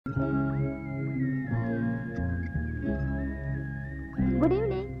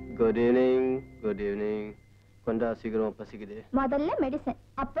Good evening. Good evening. கொஞ்சா சீக்கிரம் பசிக்குது. முதல்ல மெடிசன்,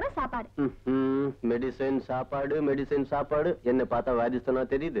 அப்புறம் சாப்பாடு. மெடிசன் சாப்பாடு, மெடிசன் சாப்பாடு. என்ன பார்த்தா வாதிஸ்தானா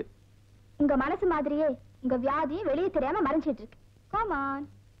தெரியுது? உங்க மனசு மாதிரியே உங்க வியாதியை வெளியே தெரியாம மறைஞ்சிட்டு இருக்கு. Come on.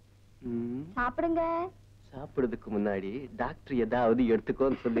 சாப்பிடுங்க. சாப்பிடுறதுக்கு முன்னாடி டாக்டர் ஏதாவது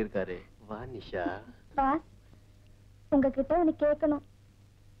எடுத்துக்கோன்னு சொல்லிருக்காரு. வா நிஷா. பாஸ், உங்ககிட்ட ஒன்னு கேட்கணும்.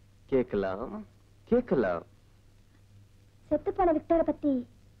 கேட்கலாம், கேட்கலாம். செத்து போன விக்டரை பத்தி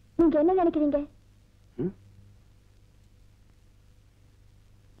நீங்க என்ன நினைக்கிறீங்க?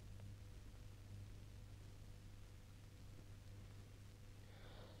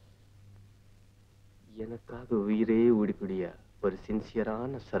 எனக்காக உயிரே ஓடிக்கூடிய ஒரு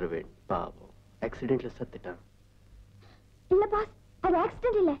சின்சியரான சர்வெண்ட் பாவம் ஆக்சிடென்ட்ல சத்துட்டான். இல்ல பாஸ், அது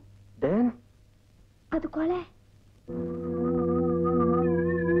ஆக்சிடென்ட் இல்ல. Then அது கொலை.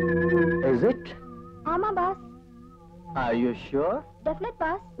 Is it? ஆமா pass. Are you sure? Definite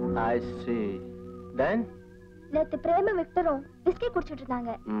pass. I see. Then நேத்து பிரேம விக்டரும் விஸ்கி குடிச்சிட்டு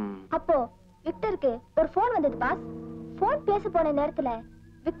இருந்தாங்க. அப்போ விக்டருக்கு ஒரு போன் வந்தது பாஸ். போன் பேச போன நேரத்துல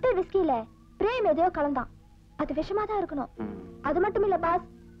விக்டர் விஸ்கில பிரேம் எதையோ கலந்தான். அது விஷமா தான் இருக்கணும். அது மட்டும் இல்ல பாஸ்,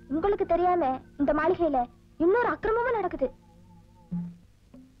 உங்களுக்கு தெரியாம இந்த மாளிகையில இன்னொரு அக்கிரமமும் நடக்குது.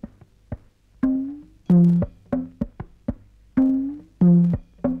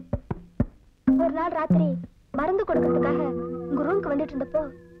 ஒரு நாள் ராத்திரி மருந்து கொடுக்கறதுக்காக உங்க ரூமுக்கு வந்துட்டு இருந்தப்போ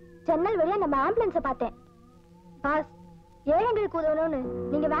ஜன்னல் வழியா நம்ம ஆம்புலன்ஸ பார்த்தேன். பாஸ், ஏழைங்களுக்கு உதவணும்னு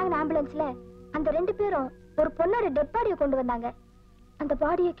நீங்க வாங்கின ஆம்புலன்ஸ்ல அந்த 2 பேரும் ஒரு பொண்ணோட டெட் பாடியை கொண்டு வந்தாங்க. அந்த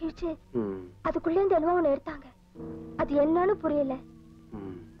பாடியை கிழிச்சு அதுக்குள்ள இருந்து என்னவோ ஒண்ணு எடுத்தாங்க. அது என்னன்னு புரியல.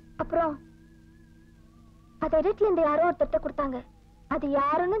 அப்புறம் அதை இடத்துல இருந்து யாரோ ஒருத்தட்ட கொடுத்தாங்க. அது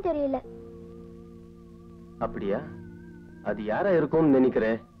யாருன்னு தெரியல. அப்படியா? அது யாரா இருக்கும்னு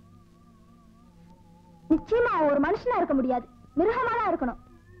நினைக்கிறேன்? நிச்சயமா ஒரு மனுஷனா இருக்க முடியாது, மிருகமாதான் இருக்கணும்.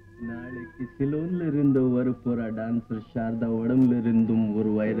 நாளைக்கு சிலோன்ல இருந்த வர போற டான்சர் சாரதா உடம்புல இருந்தும்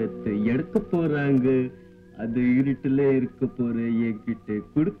ஒரு வைரத்தை எடுக்க போறாங்க. அது இருட்டுல இருக்க போற என்கிட்ட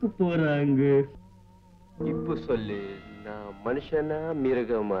கொடுக்க போறாங்க. இப்ப சொல்லு, நான் மனுஷனா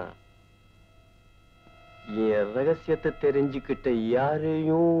மிருகமா? என் ரகசியத்தை தெரிஞ்சுக்கிட்ட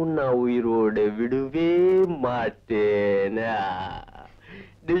யாரையும் நான் உயிரோட விடுவே மாட்டேனா?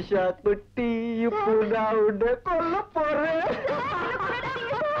 நிஷா குட்டி, இப்போ நான் உன்னை கொல்ல போறேன்.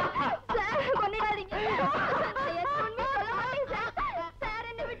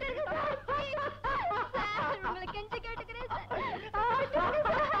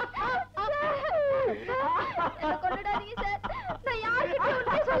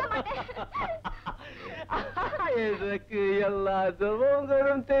 எனக்கு எல்லா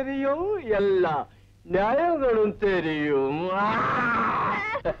தர்மங்களும் தெரியும், எல்லா நியாயங்களும் தெரியும்.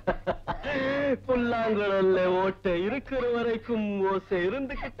 புல்லாங்குழல்ல ஓட்டை இருக்கிற வரைக்கும் ஓசை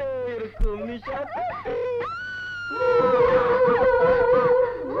இருந்துகிட்டே இருக்கும். நிஷா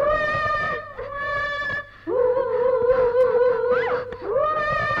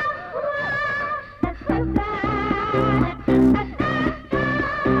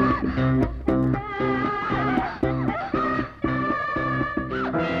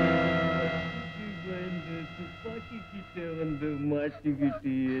வந்து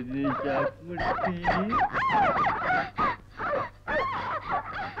மாட்டிக்கிட்டு நிஷா குட்டி.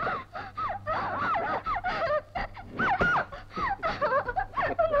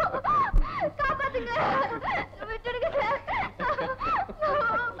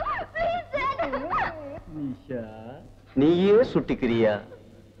 நிஷா, நீயே சுட்டிக்கிறியா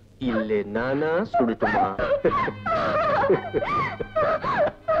இல்ல நானா சுடுட்டுமா?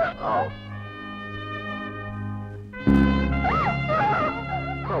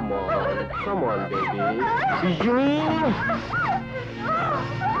 Come on, baby. You.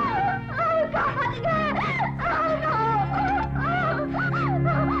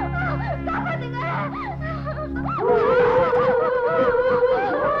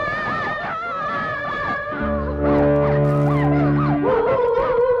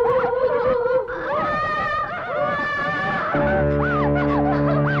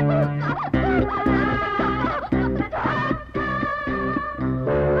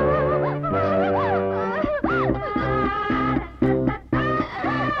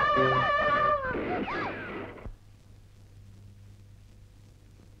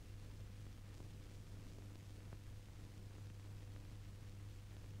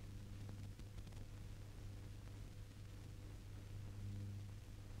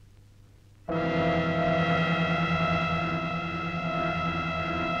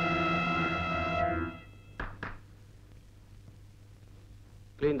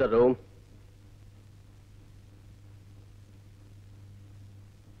 Clean the room.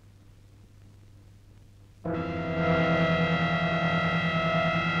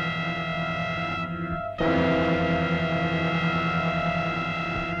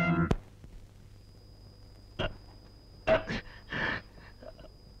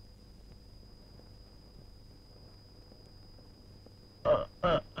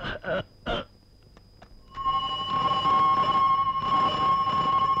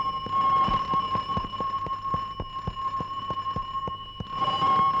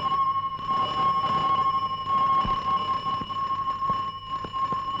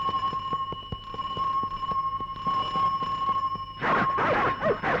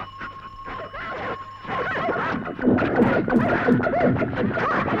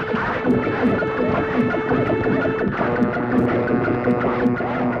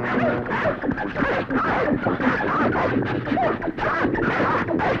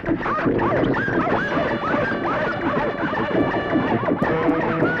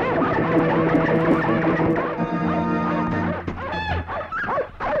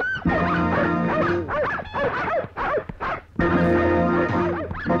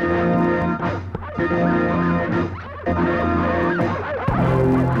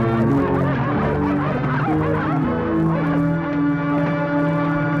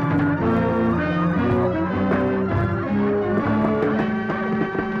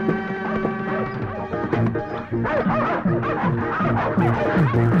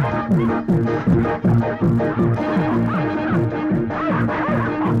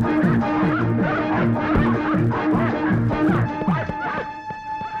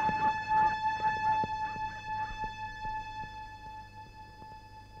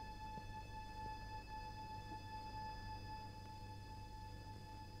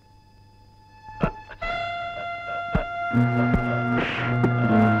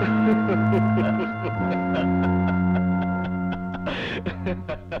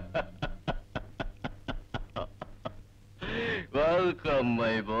 Welcome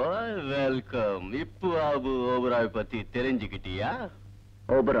my bye welcome. இப்போ அபு ஓபராய் பத்தி தெரிஞ்சுக்கிட்டியா?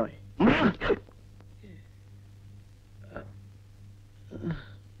 Oberoi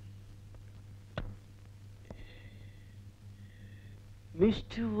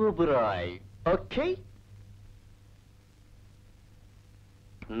mister Oberoi, okay?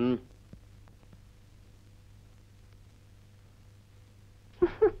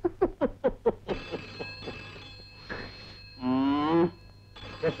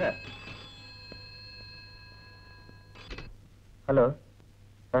 Yes sir. Hello.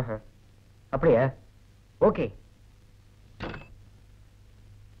 அப்படியா? Okay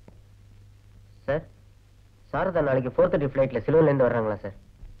sir. சாரதா நாளைக்கு 4:30 ஃபிளைட்ல சிலோன்ல இருந்து வர்றாங்களா சார்?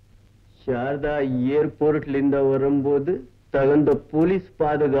 சாரதா ஏர்போர்ட்ல இருந்து வரும்போது தகுந்த போலீஸ்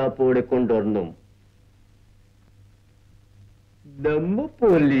பாதுகாப்போட கொண்டு வரணும். நம்ம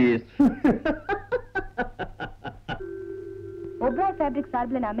போலீஸ். ஒப்ராய் ஃபேப்ரிக்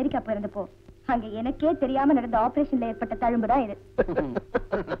சார்பில் நான் அமெரிக்கா போயிருந்தப்போ அங்க எனக்கே தெரியாம நடந்த ஆபரேஷன்ல ஏற்பட்ட தழும்புதான் இது.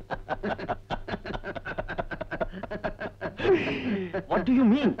 What do you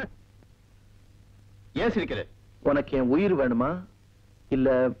mean? ஏன் சிரிக்கிற? உனக்கு என் உயிர் வேணுமா இல்ல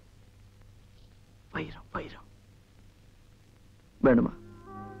வைரம் வைரம் வேணுமா?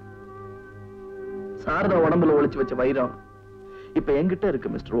 சாரதா உடம்புல ஒளிச்சு வச்ச வைரம் இப்ப என்கிட்ட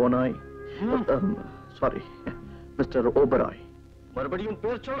இருக்கு மிஸ்டர் ஓனாய். Sorry mister Oberoi. மறுபடியும்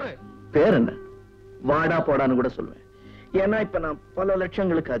பேர் சொல்றேன். பேர் என்ன? வாடா போடான்னு கூட சொல்லுவேன். ஏன்னா இப்ப நான் பல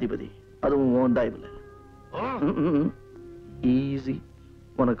லட்சங்களுக்கு அதிபதி, அதுவும் உன் தயவுல. ஈஸி.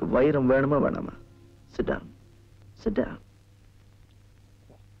 உனக்கு வைரம் வேணுமா வேணாமா? Sit down. Sit down.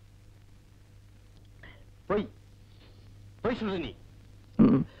 போய் சொல்ற நீ.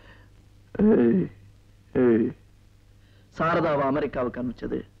 சாரதாவை அமெரிக்காவுக்கு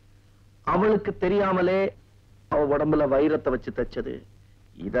அனுப்பிச்சது அவளுக்கு தெரியாமலே அவ உடம்புல வைரத்தை வச்சு தச்சது.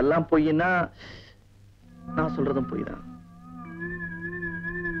 இதெல்லாம் பொய்னா நான் சொல்றதும் பொய் தான்.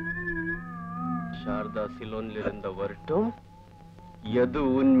 சாரதா சிலோன்ல இருந்த வரட்டும், எது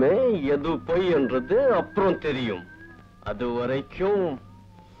உண்மை எது பொய் என்றது அப்புறம் தெரியும். அது வரைக்கும்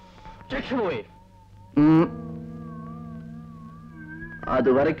அது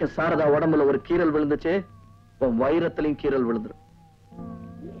வரைக்கும் சாரதா உடம்புல ஒரு கீறல் விழுந்துச்சு, உன் வைரத்திலையும் கீறல் விழுந்துரும்.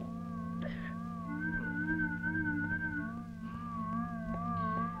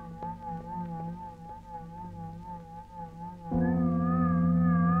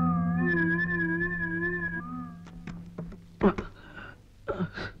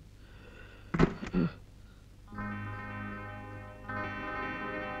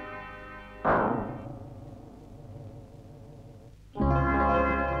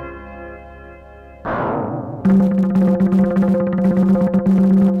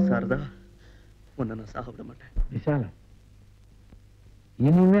 சாரதா, உன்னை நான் சாப்பிட மாட்டேன். விசாலம்,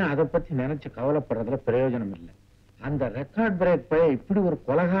 இனிமே அதை பத்தி நினைச்சு கவலைப்படுறதுல பிரயோஜனம் இல்லை. அந்த ரெக்கார்ட் பிரேக் பைய இப்படி ஒரு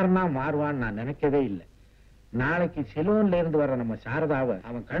கொலகாரனா மாறுவான்னு நான் நினைக்கவே இல்லை. நாளைக்கு சிலோன்ல இருந்து வர நம்ம சாரதாவை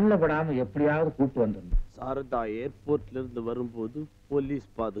அவன் கண்ணில் படாம எப்படியாவது கூட்டு வந்துடணும். சாரதா ஏர்போர்ட்ல இருந்து வரும்போது போலீஸ்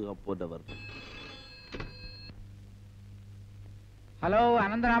பாதுகாப்போட வரணும். Hello,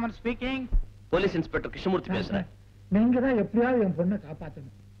 Anantharaman speaking. Police inspector Krishnamurthy பேசுறேன். நீங்க தான் எப்படியாவது என் பொண்ணை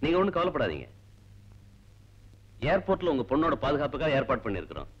காப்பாற்றணும். நீங்க ஒண்ணும் கவலைப்படாதீங்க. ஏர்போர்ட்ல உங்க பொண்ணோட பாதுகாப்புக்காக ஏற்பாடு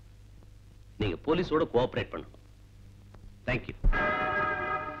பண்ணிருக்கிறோம். நீங்க போலீஸோட கோஆபரேட் பண்ணணும். Thank you.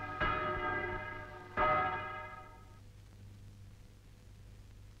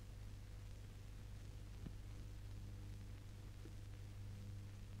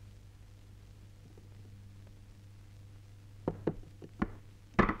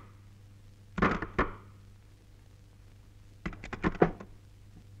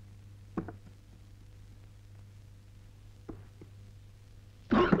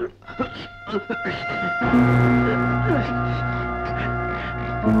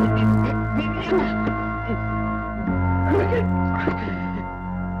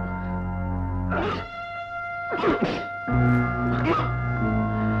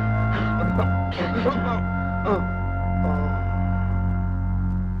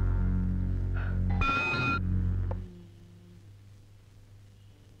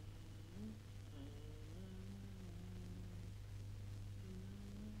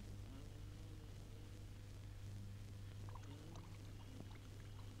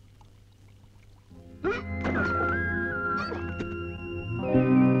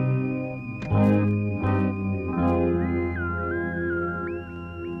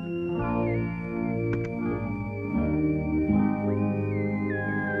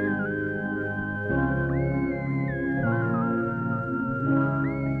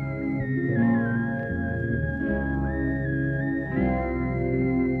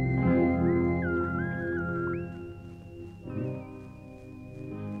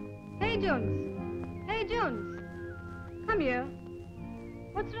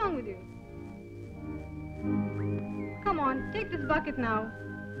 Bucket now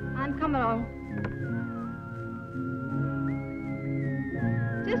and come along.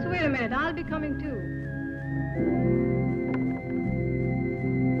 Just wait a minute, I'll be coming too.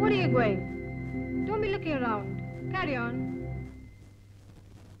 What are you going? Don't be looking around. Carry on.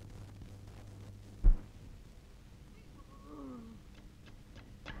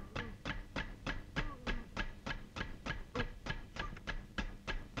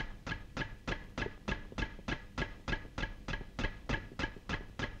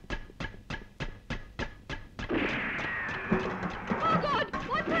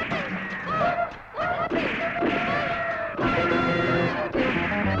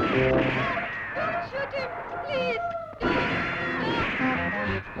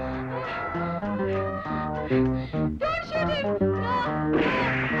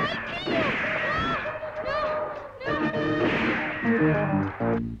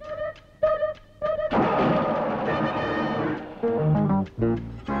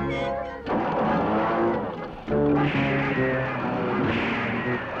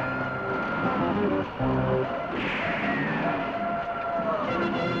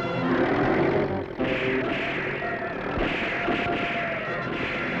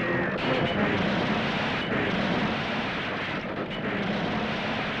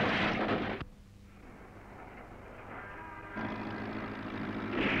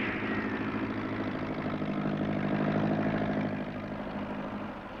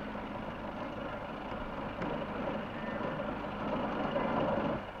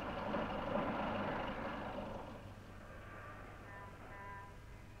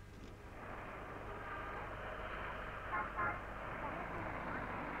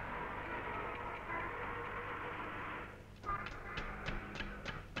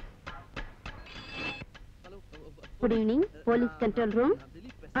 Good evening, police control room.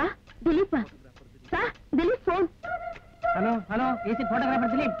 Dileep. Sir, Dileep phone. Hello, is it photographer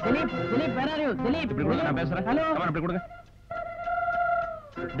Dileep? Dileep, where are you? Dileep. நான் பேசுறேன். Hello. Come on அப்படி கொடுங்க.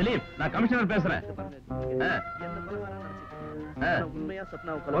 திலீப், நான் commissioner பேசுறேன். உண்மையா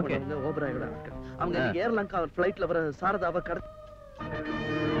சப்னாவை கொலை பண்ணவங்க ஓபராயோட ஆட்கள். அவங்க ஏர் லங்கா ஃளைட்ல வர சாரதாவை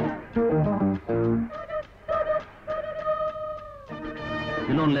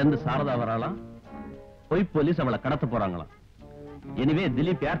சிலோன்ல இருந்து சாரதா வராலாம். போய் போலீஸ் அவளை கடத்த போறாங்களாம். எனிவே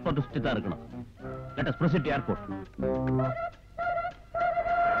திலீப் ஏர்போர்ட் சுத்தி தான் இருக்கணும். Let us proceed to airport.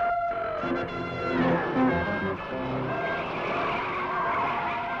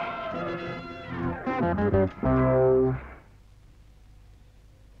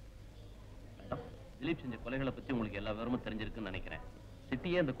 Dilip செஞ்ச கொலைகளை பத்தி உங்களுக்கு எல்லா விவரமும் தெரிஞ்சிருக்குன்னு நினைக்கிறேன்.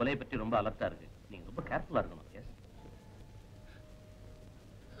 சிட்டியே இந்த கொலையை பற்றி ரொம்ப அலர்ட்டா இருக்கு. நீங்க ரொம்ப கேர்ஃபுல்லா இருக்கணும்.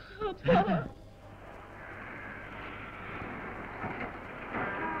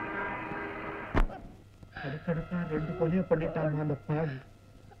 அடுக்கடுக்கா 2 கொலையை பண்ணிட்டாங்க அந்த பாவி.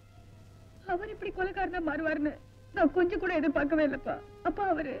 அவர் இப்படி கொலைக்காரனா மாறுவார்னு நான் கொஞ்சம் கூட எதிர்பார்க்கவே இல்லப்பா. அப்பா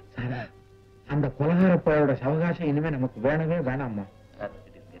அவரு அந்த கொலைகார பையோட சவகாசம் இனிமே நமக்கு வேணவே வேணாம்மா.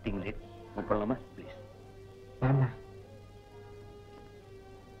 கூப்பிடலாமா ப்ளீஸ்? ஆமா.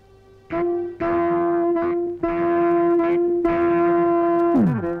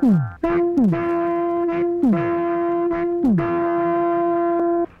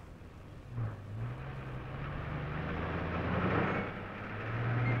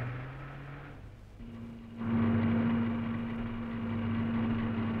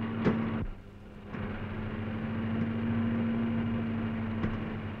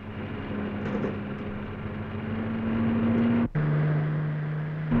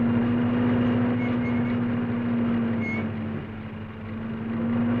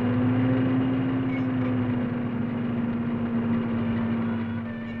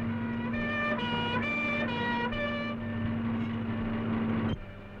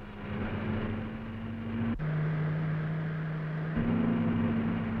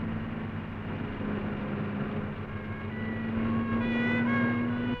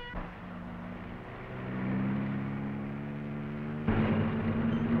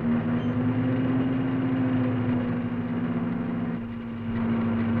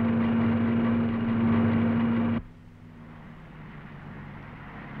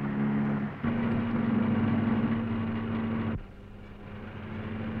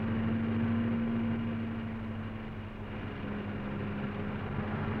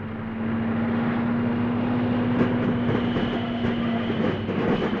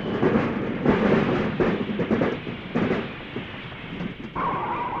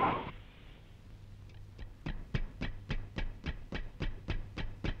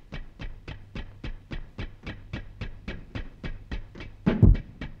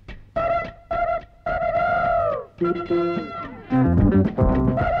 You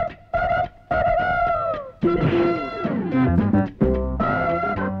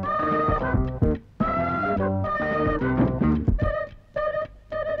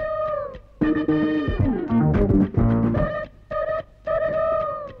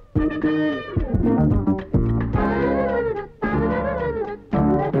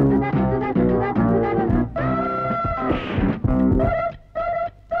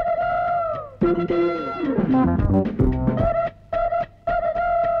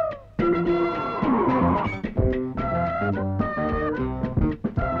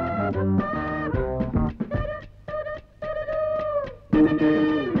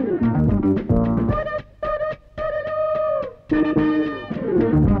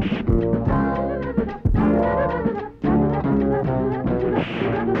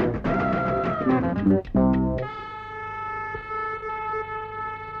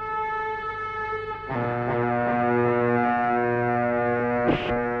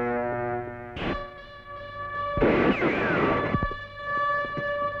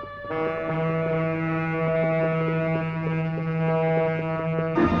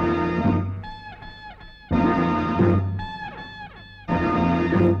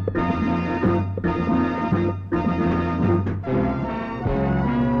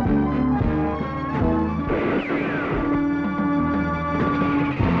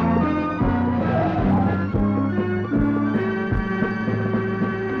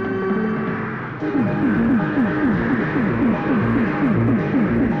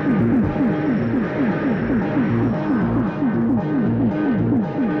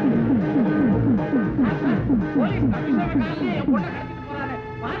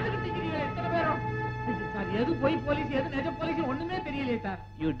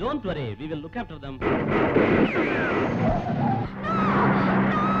don't worry, we will look after them.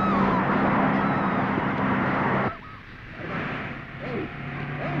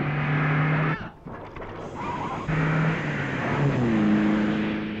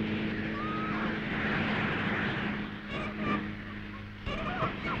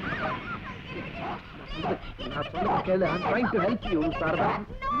 I'm trying to help you, Sarika.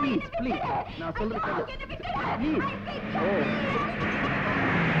 Please, please. Now, please. Oh.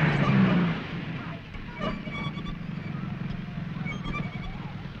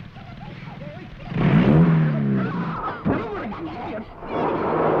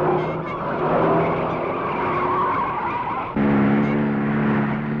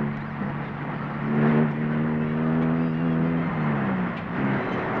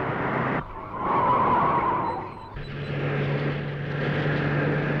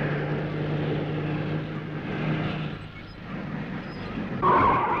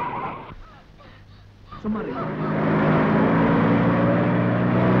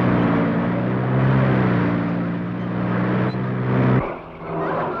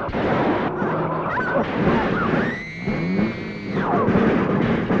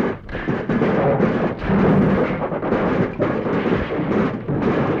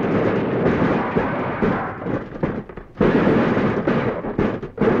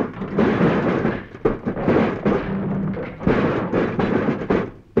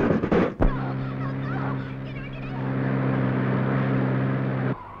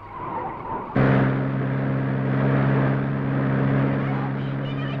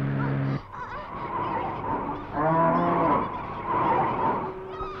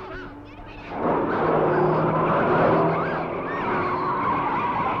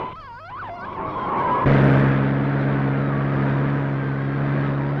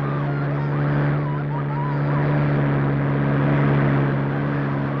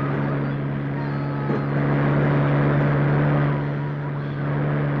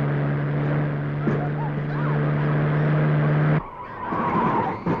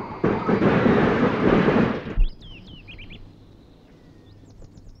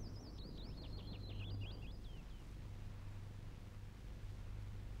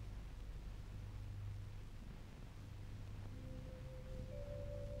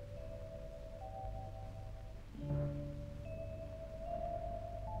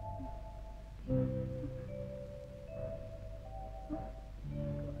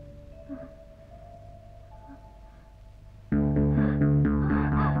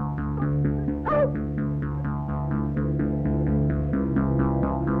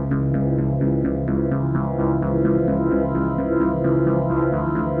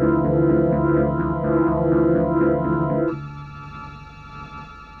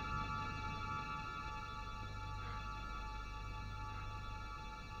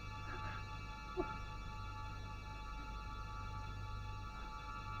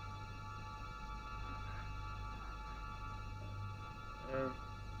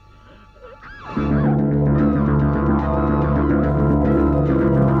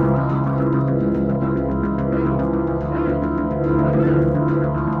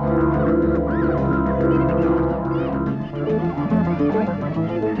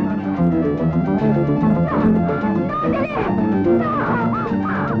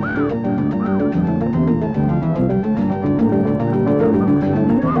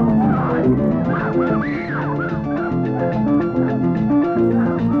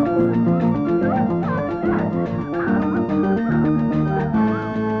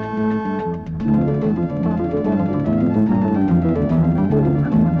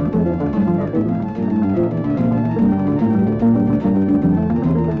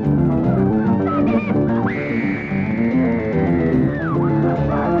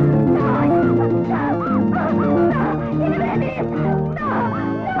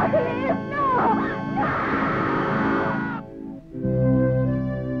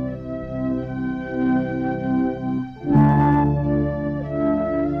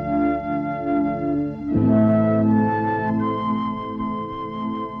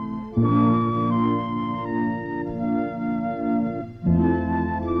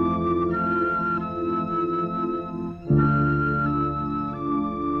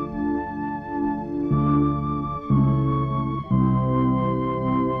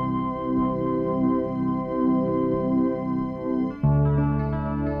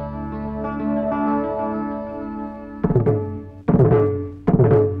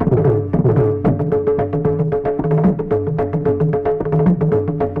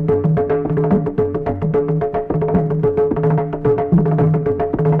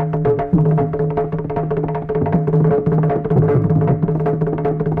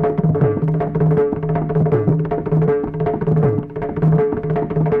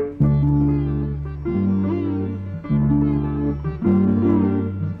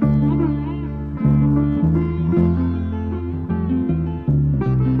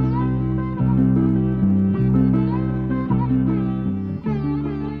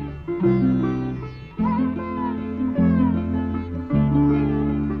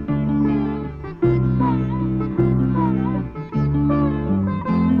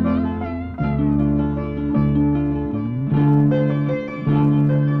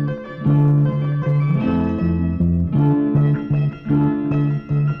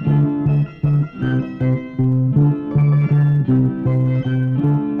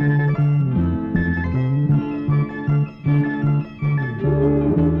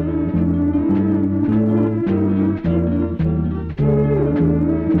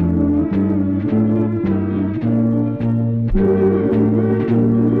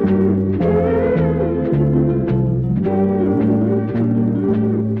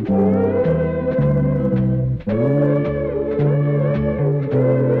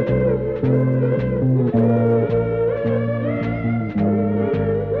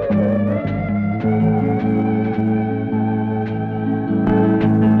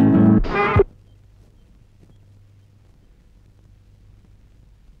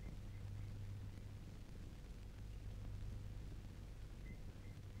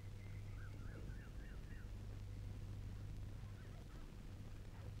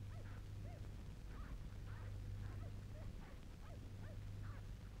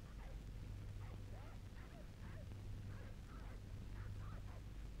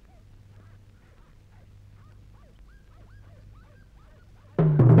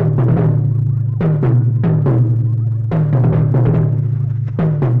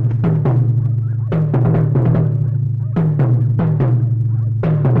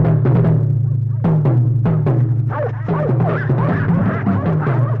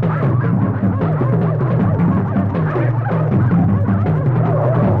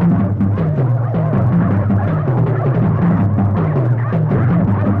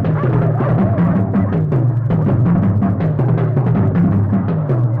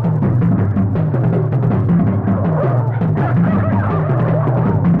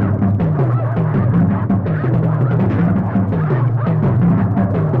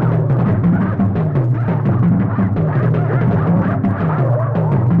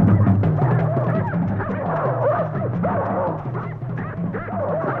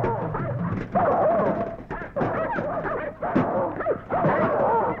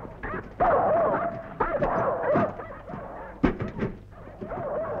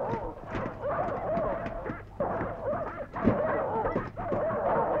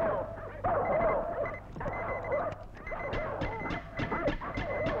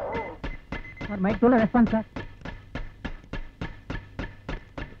 Mike told a response, sir.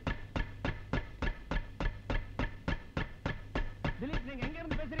 Dileep,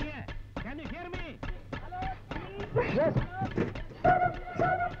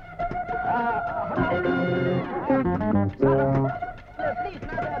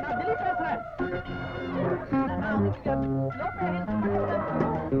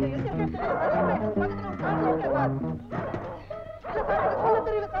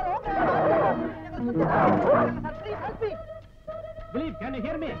 Dileep, can you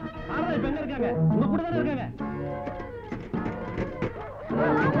hear me? Radha எங்க இருக்காங்க? உங்க கூட தான இருக்காங்க.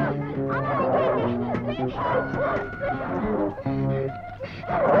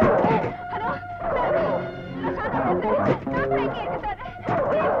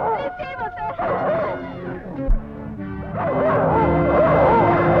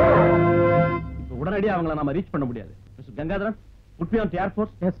 உடனடியாக அவங்கள நாம reach பண்ண முடியாது. Mister Gangadharan, put me on to Air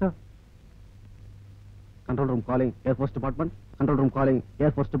Force. Yes, sir. Control room calling Air Force Department. Control room calling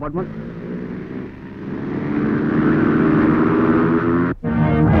Air Force Department.